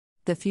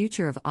The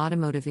future of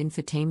automotive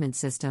infotainment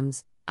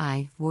systems,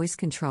 voice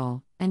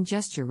control, and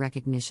gesture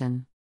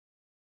recognition.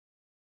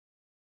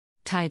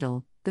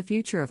 Title: The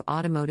future of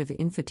automotive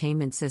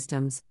infotainment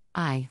systems,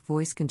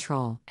 voice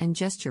control, and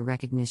gesture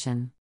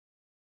recognition.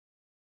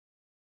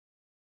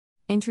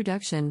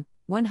 Introduction,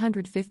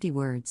 150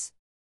 words.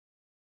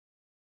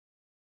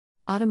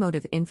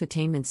 Automotive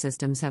infotainment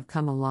systems have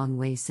come a long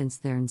way since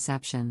their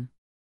inception.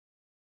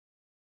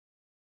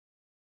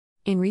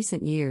 In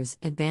recent years,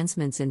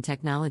 advancements in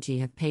technology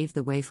have paved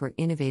the way for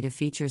innovative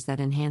features that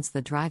enhance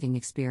the driving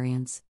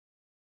experience.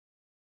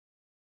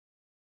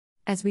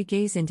 As we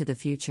gaze into the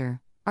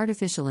future,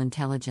 artificial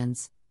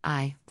intelligence,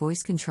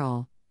 voice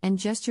control, and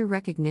gesture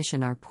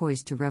recognition are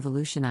poised to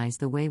revolutionize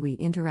the way we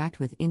interact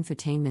with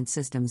infotainment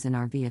systems in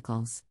our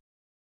vehicles.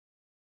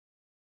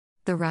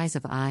 The rise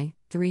of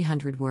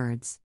 300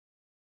 words.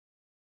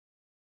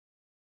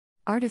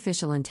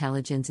 Artificial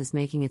intelligence is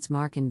making its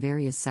mark in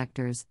various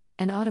sectors,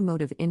 and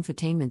automotive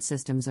infotainment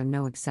systems are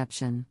no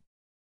exception.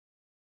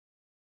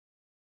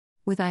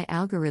 With AI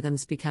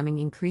algorithms becoming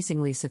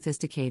increasingly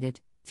sophisticated,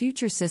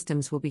 future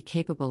systems will be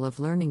capable of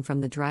learning from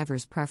the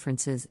driver's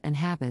preferences and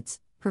habits,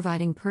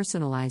 providing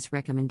personalized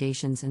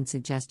recommendations and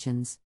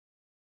suggestions.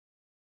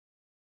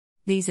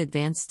 These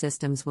advanced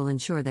systems will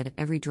ensure that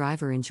every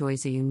driver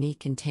enjoys a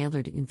unique and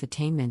tailored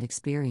infotainment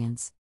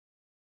experience.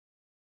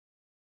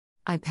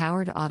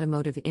 AI-powered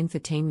automotive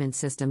infotainment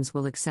systems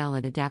will excel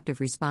at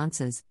adaptive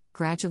responses,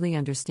 gradually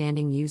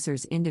understanding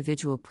users'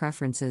 individual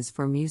preferences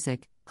for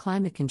music,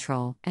 climate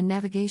control, and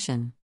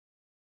navigation.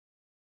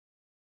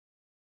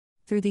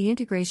 Through the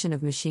integration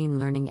of machine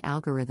learning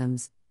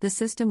algorithms, the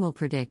system will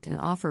predict and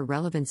offer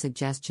relevant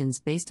suggestions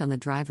based on the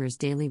driver's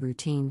daily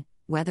routine,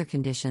 weather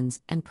conditions,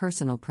 and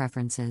personal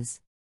preferences.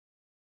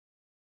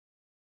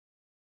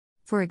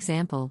 For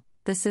example,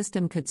 the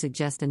system could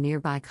suggest a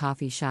nearby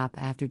coffee shop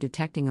after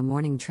detecting a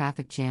morning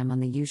traffic jam on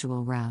the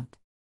usual route.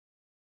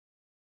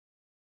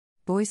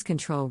 Voice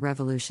control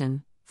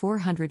revolution,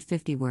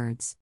 450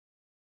 words.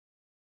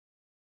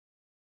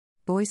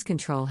 Voice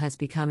control has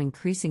become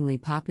increasingly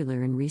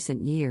popular in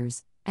recent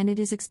years, and it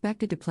is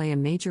expected to play a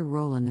major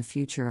role in the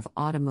future of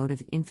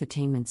automotive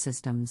infotainment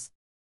systems.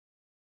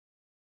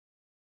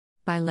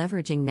 By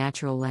leveraging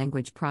natural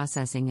language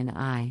processing and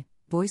AI,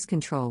 voice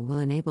control will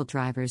enable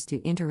drivers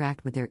to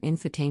interact with their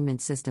infotainment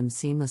system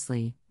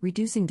seamlessly,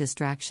 reducing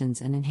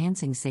distractions and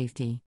enhancing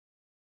safety.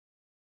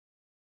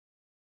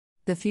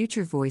 The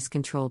future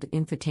voice-controlled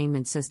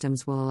infotainment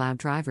systems will allow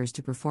drivers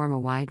to perform a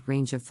wide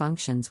range of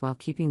functions while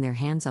keeping their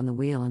hands on the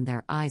wheel and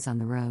their eyes on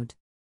the road.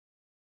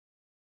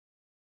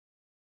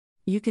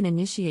 You can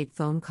initiate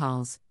phone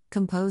calls,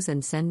 compose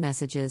and send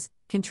messages,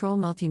 control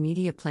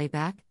multimedia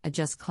playback,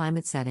 adjust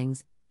climate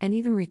settings, and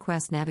even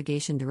request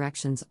navigation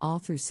directions, all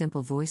through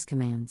simple voice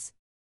commands.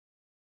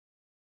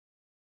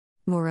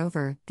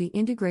 Moreover, the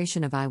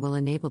integration of AI will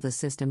enable the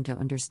system to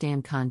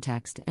understand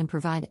context and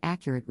provide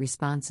accurate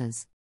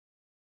responses.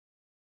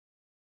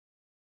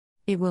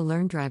 It will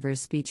learn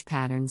drivers' speech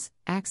patterns,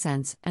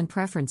 accents, and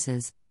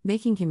preferences,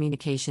 making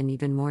communication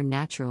even more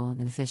natural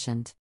and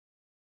efficient.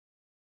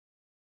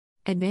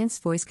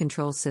 Advanced voice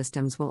control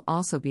systems will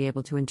also be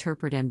able to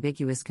interpret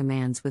ambiguous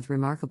commands with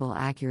remarkable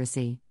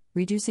accuracy,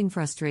 reducing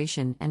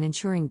frustration and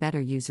ensuring better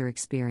user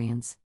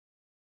experience.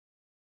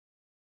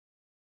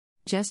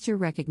 Gesture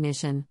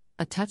recognition,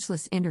 a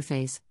touchless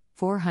interface,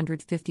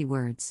 450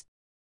 words.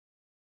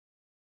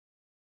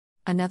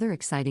 Another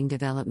exciting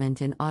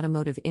development in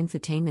automotive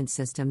infotainment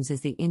systems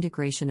is the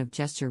integration of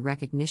gesture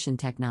recognition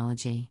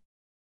technology.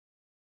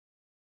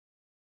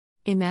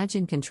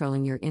 Imagine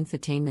controlling your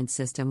infotainment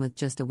system with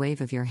just a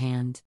wave of your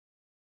hand.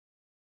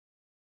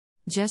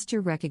 Gesture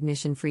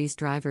recognition frees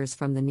drivers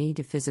from the need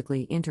to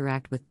physically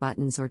interact with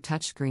buttons or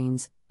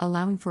touchscreens,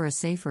 allowing for a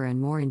safer and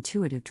more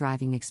intuitive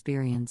driving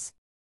experience.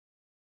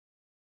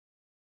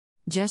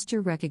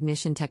 Gesture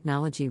recognition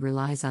technology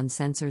relies on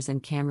sensors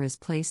and cameras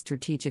placed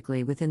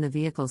strategically within the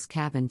vehicle's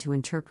cabin to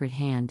interpret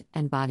hand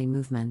and body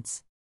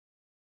movements.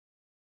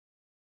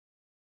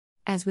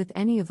 As with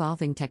any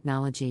evolving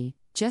technology,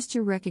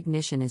 gesture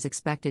recognition is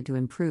expected to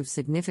improve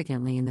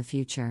significantly in the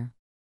future.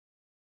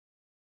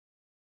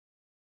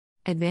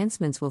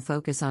 Advancements will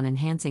focus on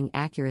enhancing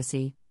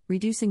accuracy,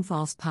 reducing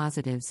false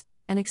positives,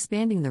 and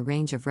expanding the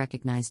range of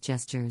recognized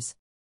gestures.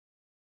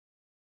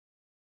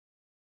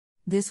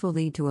 This will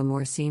lead to a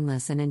more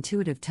seamless and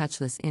intuitive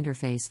touchless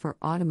interface for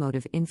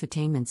automotive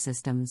infotainment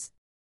systems.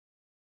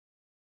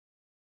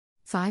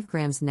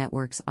 5G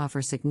networks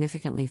offer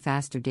significantly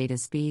faster data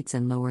speeds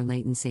and lower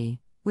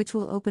latency, which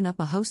will open up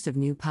a host of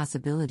new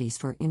possibilities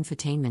for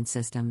infotainment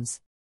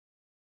systems.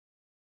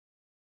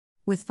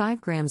 With 5G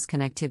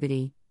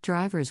connectivity,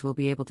 drivers will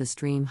be able to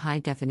stream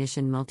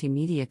high-definition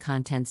multimedia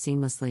content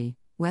seamlessly,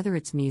 whether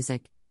it's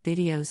music,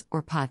 videos,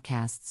 or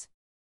podcasts.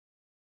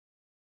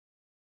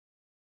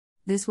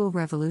 This will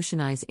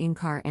revolutionize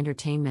in-car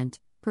entertainment,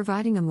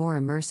 providing a more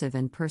immersive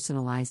and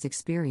personalized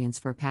experience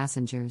for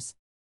passengers.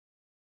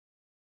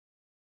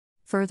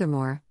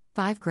 Furthermore,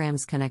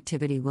 5G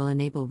connectivity will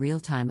enable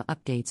real-time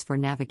updates for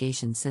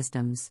navigation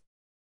systems.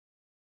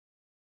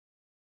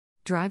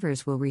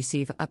 Drivers will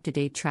receive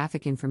up-to-date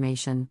traffic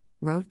information,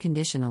 road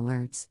condition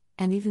alerts,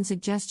 and even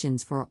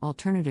suggestions for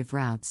alternative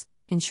routes,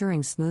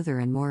 ensuring smoother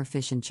and more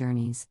efficient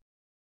journeys.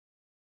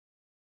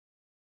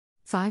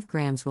 5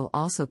 grams will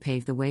also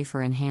pave the way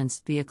for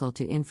enhanced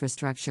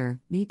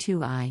vehicle-to-infrastructure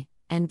 (V2I)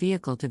 and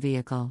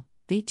vehicle-to-vehicle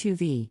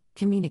 (V2V)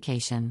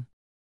 communication.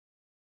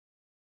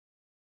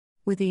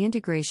 With the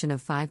integration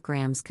of 5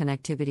 grams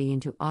connectivity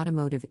into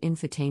automotive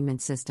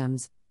infotainment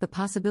systems, the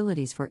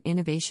possibilities for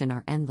innovation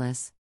are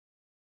endless.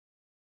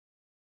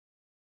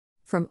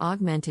 From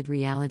augmented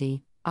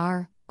reality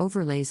 (AR)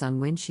 overlays on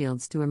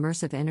windshields to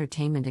immersive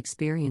entertainment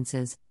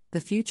experiences,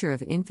 the future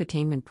of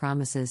infotainment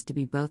promises to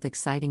be both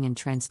exciting and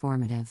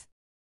transformative.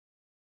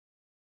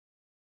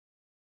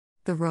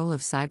 The role of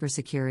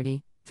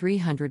cybersecurity,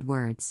 300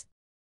 words.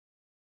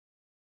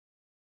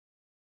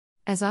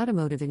 As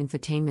automotive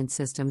infotainment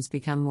systems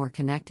become more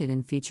connected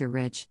and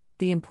feature-rich,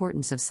 the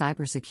importance of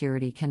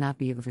cybersecurity cannot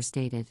be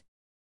overstated.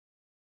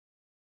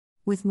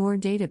 With more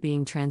data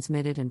being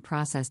transmitted and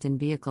processed in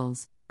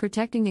vehicles,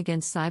 protecting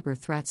against cyber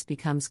threats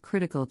becomes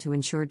critical to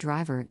ensure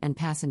driver and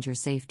passenger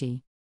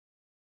safety.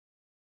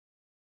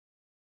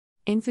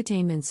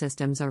 Infotainment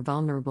systems are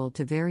vulnerable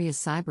to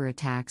various cyber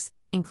attacks,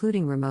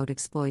 including remote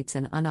exploits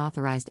and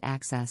unauthorized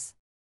access.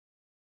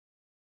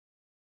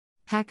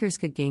 Hackers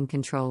could gain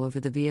control over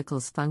the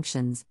vehicle's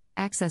functions,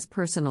 access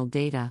personal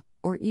data,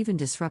 or even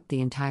disrupt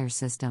the entire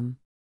system.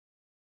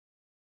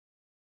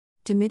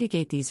 To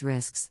mitigate these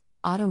risks,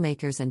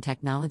 automakers and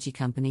technology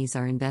companies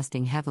are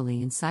investing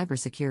heavily in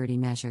cybersecurity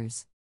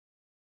measures.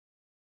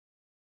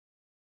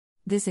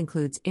 This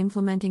includes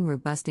implementing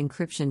robust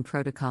encryption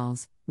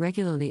protocols,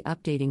 regularly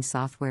updating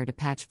software to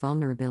patch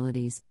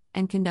vulnerabilities,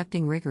 and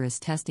conducting rigorous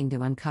testing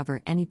to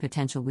uncover any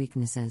potential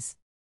weaknesses.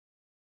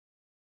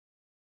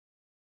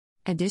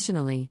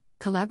 Additionally,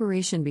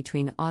 collaboration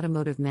between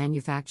automotive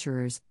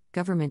manufacturers,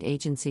 government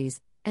agencies,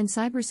 and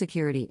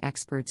cybersecurity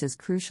experts is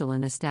crucial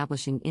in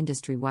establishing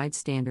industry-wide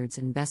standards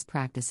and best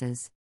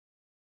practices.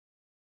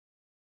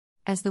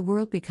 As the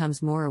world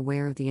becomes more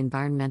aware of the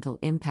environmental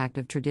impact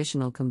of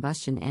traditional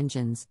combustion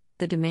engines,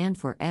 the demand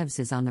for EVs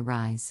is on the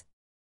rise.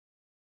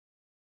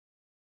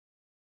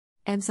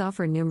 EVs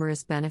offer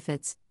numerous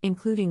benefits,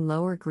 including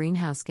lower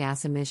greenhouse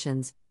gas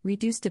emissions,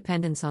 reduced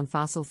dependence on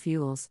fossil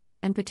fuels,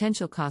 and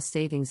potential cost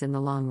savings in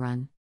the long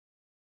run.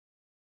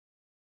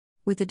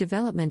 With the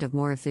development of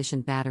more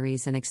efficient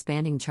batteries and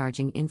expanding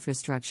charging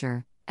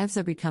infrastructure, EVs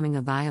are becoming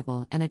a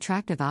viable and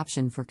attractive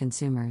option for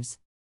consumers.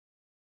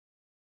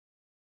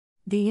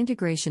 The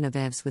integration of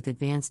EVs with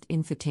advanced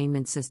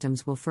infotainment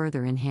systems will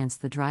further enhance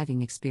the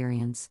driving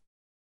experience.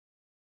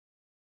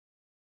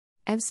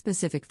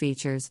 EV-specific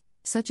features,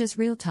 such as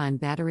real-time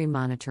battery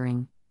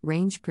monitoring,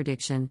 range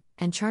prediction,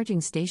 and charging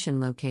station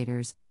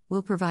locators,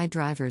 will provide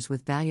drivers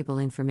with valuable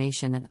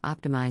information and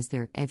optimize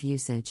their EV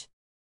usage.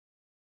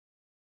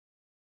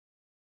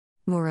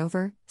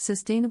 Moreover,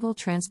 sustainable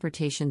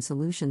transportation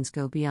solutions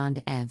go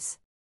beyond EVs.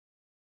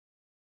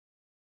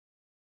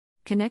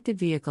 Connected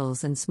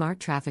vehicles and smart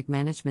traffic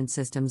management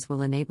systems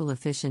will enable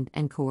efficient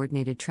and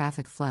coordinated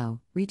traffic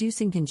flow,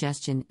 reducing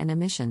congestion and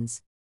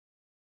emissions.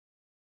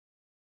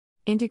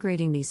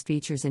 Integrating these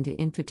features into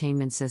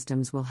infotainment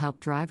systems will help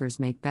drivers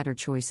make better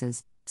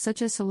choices,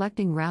 such as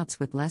selecting routes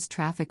with less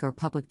traffic or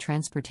public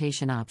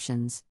transportation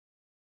options.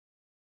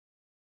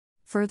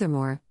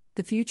 Furthermore,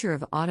 the future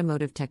of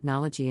automotive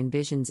technology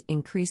envisions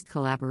increased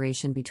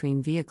collaboration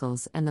between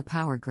vehicles and the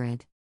power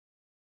grid.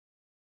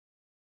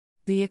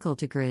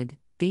 Vehicle-to-grid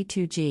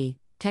 (V2G)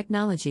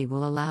 technology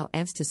will allow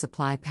EVs to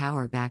supply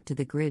power back to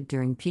the grid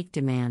during peak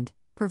demand,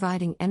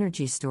 providing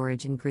energy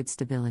storage and grid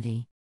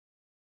stability.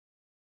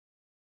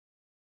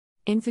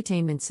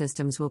 Infotainment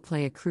systems will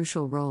play a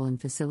crucial role in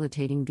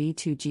facilitating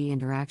V2G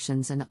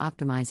interactions and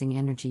optimizing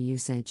energy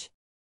usage.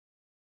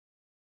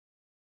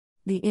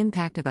 The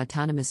impact of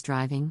autonomous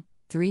driving,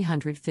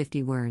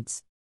 350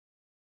 words.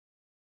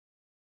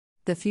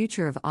 The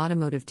future of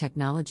automotive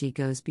technology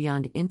goes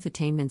beyond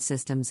infotainment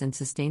systems and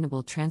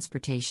sustainable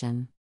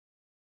transportation.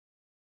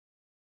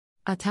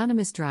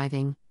 Autonomous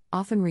driving,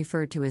 often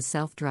referred to as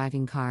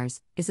self-driving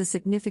cars, is a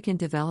significant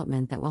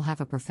development that will have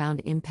a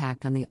profound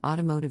impact on the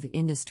automotive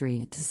industry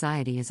and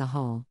society as a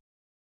whole.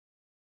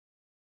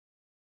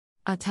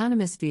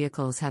 Autonomous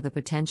vehicles have the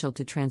potential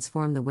to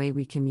transform the way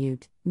we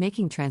commute,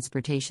 making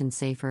transportation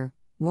safer,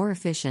 more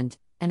efficient,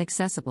 and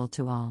accessible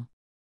to all.